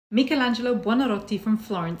Michelangelo Buonarroti from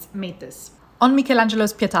Florence made this. On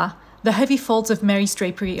Michelangelo's Pietà, the heavy folds of Mary's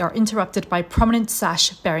drapery are interrupted by a prominent sash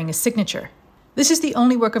bearing a signature. This is the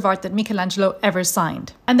only work of art that Michelangelo ever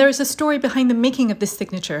signed. And there is a story behind the making of this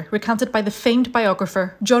signature, recounted by the famed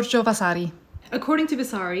biographer Giorgio Vasari. According to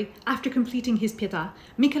Vasari, after completing his Pietà,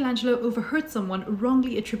 Michelangelo overheard someone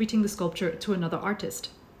wrongly attributing the sculpture to another artist.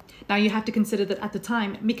 Now you have to consider that at the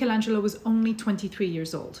time, Michelangelo was only 23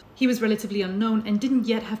 years old. He was relatively unknown and didn't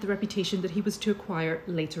yet have the reputation that he was to acquire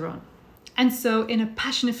later on. And so, in a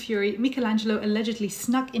passion of fury, Michelangelo allegedly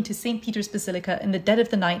snuck into St. Peter's Basilica in the dead of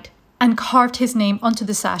the night and carved his name onto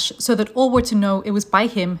the sash so that all were to know it was by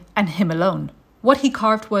him and him alone. What he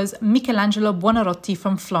carved was Michelangelo Buonarroti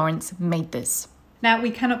from Florence made this. Now,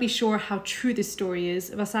 we cannot be sure how true this story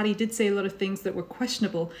is. Vasari did say a lot of things that were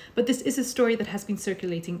questionable, but this is a story that has been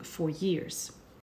circulating for years.